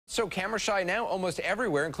So camera shy now almost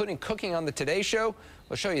everywhere, including cooking on the Today Show.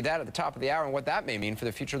 We'll show you that at the top of the hour and what that may mean for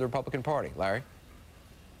the future of the Republican Party. Larry?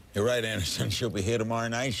 You're right, Anderson. She'll be here tomorrow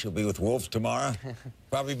night. She'll be with Wolf tomorrow.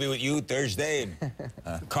 Probably be with you Thursday.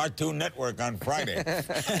 And, Cartoon Network on Friday.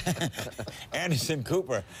 Anderson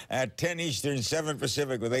Cooper at 10 Eastern, 7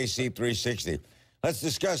 Pacific with AC 360. Let's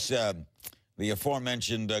discuss the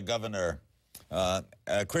aforementioned governor.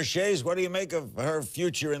 Chris Shays, what do you make of her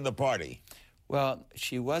future in the party? Well,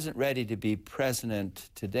 she wasn't ready to be president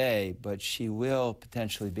today, but she will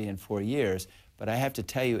potentially be in 4 years. But I have to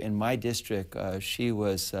tell you, in my district, she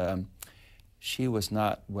was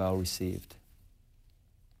not well received.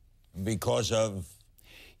 Because of?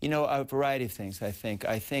 You know, a variety of things, I think.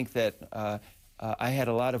 I think that I had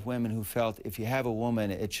a lot of women who felt if you have a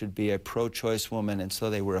woman, it should be a pro-choice woman, and so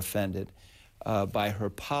they were offended by her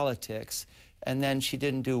politics. And then she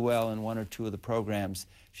didn't do well in 1 or 2 of the programs.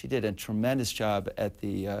 She did a tremendous job at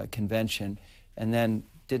the convention, and then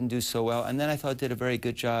didn't do so well. And then I thought did a very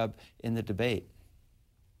good job in the debate.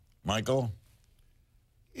 Michael?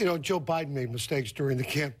 You know, Joe Biden made mistakes during the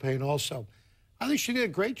campaign also. I think she did a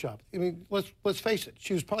great job. I mean, let's face it.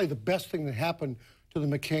 She was probably the best thing that happened to the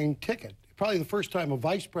McCain ticket. Probably the first time a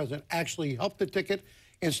vice president actually helped the ticket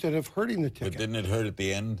instead of hurting the ticket. But didn't it hurt at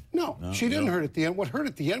the end? No, she didn't hurt at the end. What hurt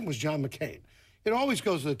at the end was John McCain. It always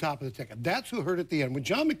goes to the top of the ticket. That's who hurt at the end. When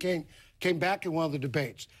John McCain came back in one of the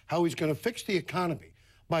debates, how he's going to fix the economy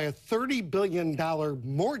by a $30 billion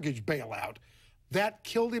mortgage bailout, that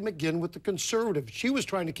killed him again with the conservatives. She was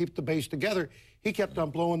trying to keep the base together. He kept on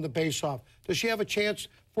blowing the base off. Does she have a chance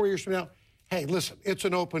 4 years from now? Hey, listen, it's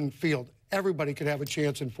an open field. Everybody could have a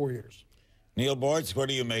chance in 4 years. Neil Bortz, what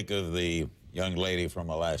do you make of the young lady from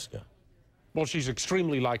Alaska? Well, she's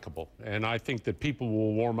extremely likable, and I think that people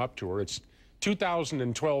will warm up to her.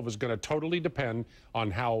 2012 is going to totally depend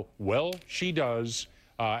on how well she does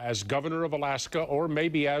as governor of Alaska, or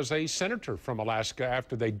maybe as a senator from Alaska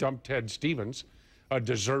after they dumped Ted Stevens, a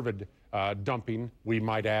deserved dumping, we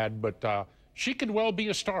might add. But she could well be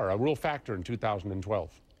a star, a real factor in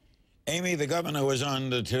 2012. Amy, the governor was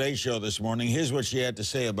on the Today Show this morning. Here's what she had to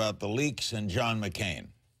say about the leaks and John McCain.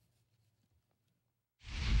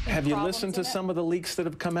 Have you listened to some of the leaks that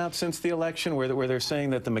have come out since the election where they're saying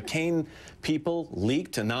that the McCain people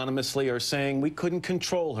leaked anonymously are saying we couldn't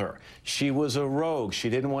control her. She was a rogue. She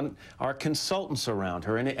didn't want our consultants around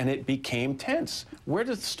her, and it became tense. Where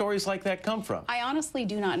do stories like that come from? I honestly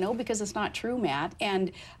do not know because it's not true, Matt.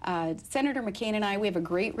 And Senator McCain and I, we have a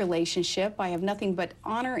great relationship. I have nothing but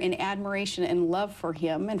honor and admiration and love for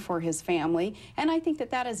him and for his family. And I think that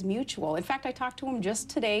that is mutual. In fact, I talked to him just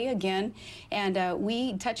today again, and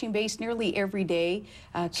we touching base nearly every day.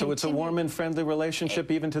 So it's a warm and friendly relationship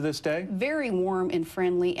even to this day? Very warm and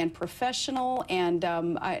friendly and professional. And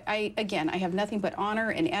again, I have nothing but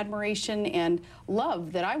honor and admiration and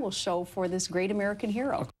love that I will show for this great American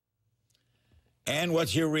hero. And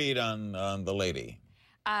what's your read on the lady?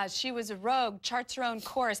 She was a rogue, charts her own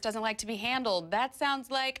course, doesn't like to be handled. That sounds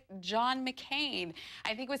like John McCain.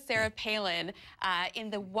 I think with Sarah Palin, in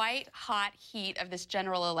the white-hot heat of this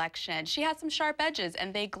general election, she had some sharp edges,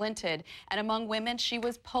 and they glinted. And among women, she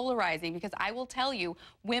was polarizing, because I will tell you,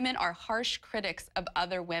 women are harsh critics of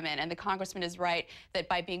other women. And the congressman is right that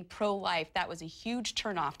by being pro-life, that was a huge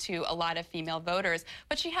turnoff to a lot of female voters.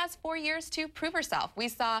 But she has 4 years to prove herself. We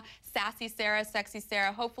saw sassy Sarah, sexy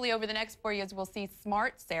Sarah. Hopefully, over the next 4 years, we'll see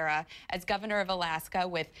smart Sarah as governor of Alaska,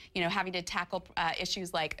 with having to tackle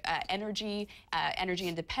issues like energy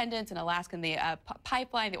independence in Alaska, and the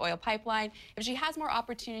pipeline, the oil pipeline. If she has more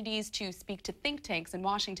opportunities to speak to think tanks in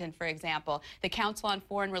Washington, for example, the Council on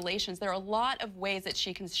Foreign Relations, there are a lot of ways that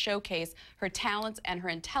she can showcase her talents and her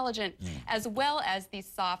intelligence, as well as the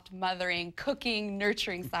soft mothering, cooking,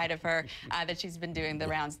 nurturing side of her that she's been doing the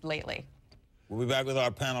rounds lately. We'll be back with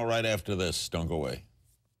our panel right after this. Don't go away.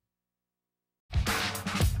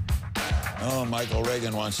 Oh, Michael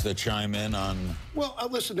Reagan wants to chime in on... Well, I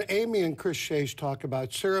listened to Amy and Chris Shays talk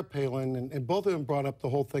about Sarah Palin, and both of them brought up the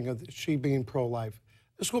whole thing of she being pro-life.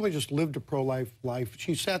 This woman just lived a pro-life life.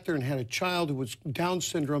 She sat there and had a child who was Down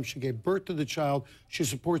syndrome. She gave birth to the child. She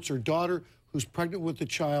supports her daughter, who's pregnant with the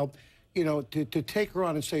child. You know, to take her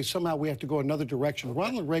on and say somehow we have to go another direction.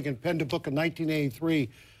 Ronald Reagan penned a book in 1983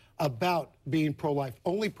 about being pro-life.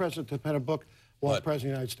 Only president to pen a book while president of the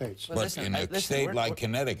United States. But listen, in a state like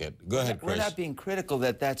Connecticut, go ahead, Chris. We're not being critical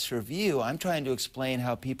that that's her view. I'm trying to explain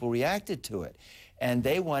how people reacted to it. And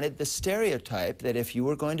they wanted the stereotype that if you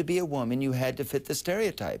were going to be a woman, you had to fit the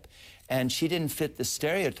stereotype. And she didn't fit the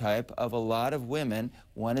stereotype of a lot of women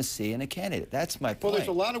want to see in a candidate. That's my point. Well, there's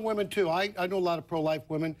a lot of women, too. I know a lot of pro-life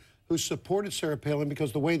women who supported Sarah Palin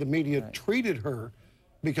because the way the media treated her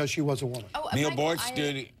because she was a woman. Oh, Neil Michael,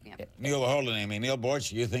 Bortz, Neil, hold on, Amy. Neil Bortz,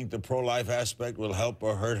 do you think the pro-life aspect will help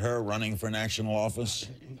or hurt her running for national office?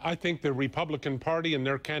 I think the Republican Party and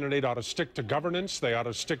their candidate ought to stick to governance. They ought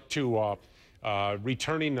to stick to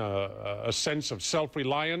returning a sense of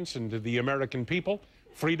self-reliance into the American people,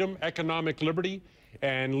 freedom, economic liberty,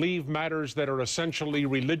 and leave matters that are essentially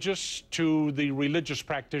religious to the religious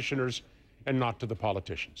practitioners and not to the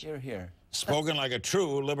politicians. Hear, hear. Spoken like a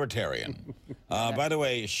true libertarian. By the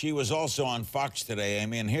way, she was also on Fox today,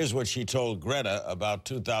 Amy, and here's what she told Greta about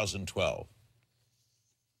 2012.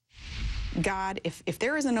 God, if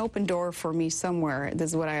there is an open door for me somewhere,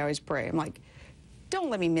 this is what I always pray. I'm like, don't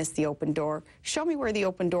let me miss the open door. Show me where the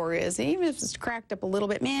open door is. And even if it's cracked up a little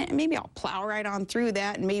bit, man, maybe I'll plow right on through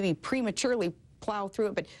that and maybe prematurely plow through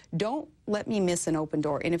it, but don't let me miss an open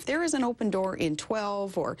door. And if there is an open door in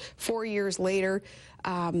 12 or 4 years later,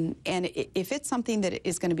 and if it's something that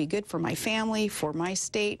is going to be good for my family, for my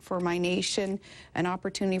state, for my nation, an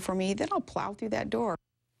opportunity for me, then I'll plow through that door.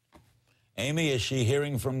 Amy, is she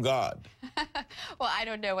hearing from God? Well, I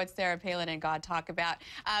don't know what Sarah Palin and God talk about,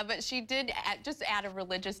 but she did just add a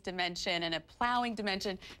religious dimension and a plowing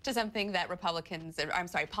dimension to something that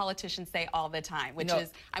politicians say all the time, which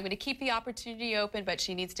is, I'm going to keep the opportunity open, but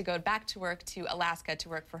she needs to go back to work to Alaska to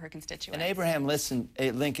work for her constituents. And Abraham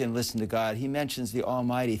Lincoln listened to God. He mentions the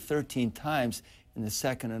Almighty 13 times in the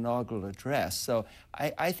second inaugural address. So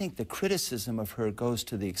I think the criticism of her goes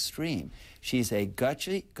to the extreme. She's a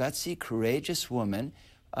gutsy, courageous woman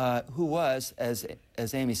who was, as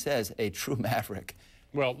Amy says, a true maverick.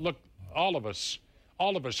 Well, look, all of us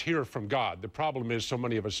hear from God. The problem is so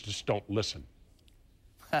many of us just don't listen.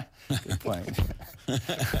 Good point.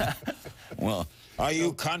 Well, are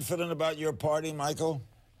you confident about your party, Michael?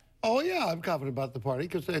 Oh, yeah, I'm confident about the party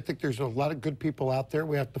because I think there's a lot of good people out there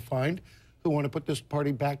we have to find who want to put this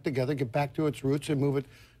party back together, get back to its roots, and move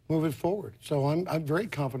it forward. So I'm very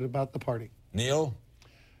confident about the party. Neil?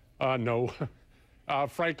 No.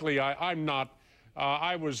 Frankly, I'm not.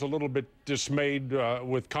 I was a little bit dismayed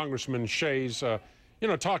with Congressman Shays,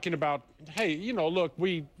 talking about, hey, look,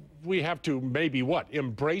 we have to maybe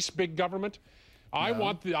embrace big government. No.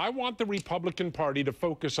 I want the Republican Party to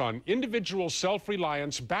focus on individual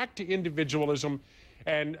self-reliance, back to individualism,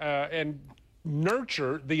 and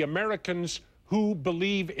nurture the Americans who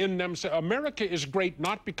believe in themselves. America is great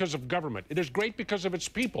not because of government. It is great because of its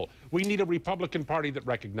people. We need a Republican Party that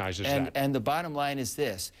recognizes that. And the bottom line is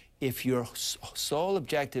this. If your sole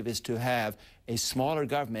objective is to have a smaller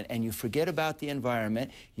government and you forget about the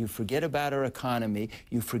environment, you forget about our economy,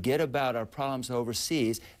 you forget about our problems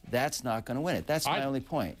overseas, that's not going to win it. That's my only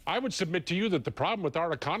point. I would submit to you that the problem with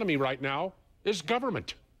our economy right now is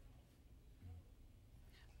government.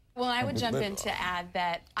 Well, I would jump in to add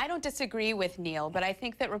that I don't disagree with Neil, but I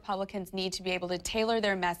think that Republicans need to be able to tailor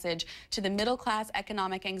their message to the middle-class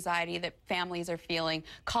economic anxiety that families are feeling,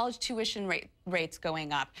 college tuition rates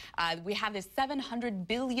going up. We have this $700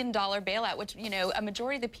 billion bailout, which, a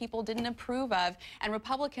majority of the people didn't approve of, and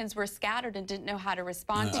Republicans were scattered and didn't know how to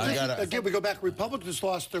respond to it. Again, we go back. Republicans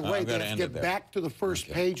lost their way. They have to get back to the first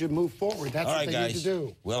page and move forward. That's what they need to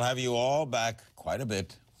do. We'll have you all back quite a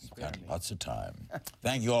bit. We've got lots of time.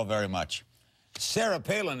 Thank you all very much. Sarah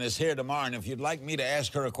Palin is here tomorrow, and if you'd like me to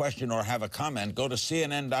ask her a question or have a comment, go to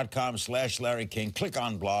CNN.com/Larry King, click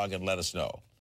on blog, and let us know.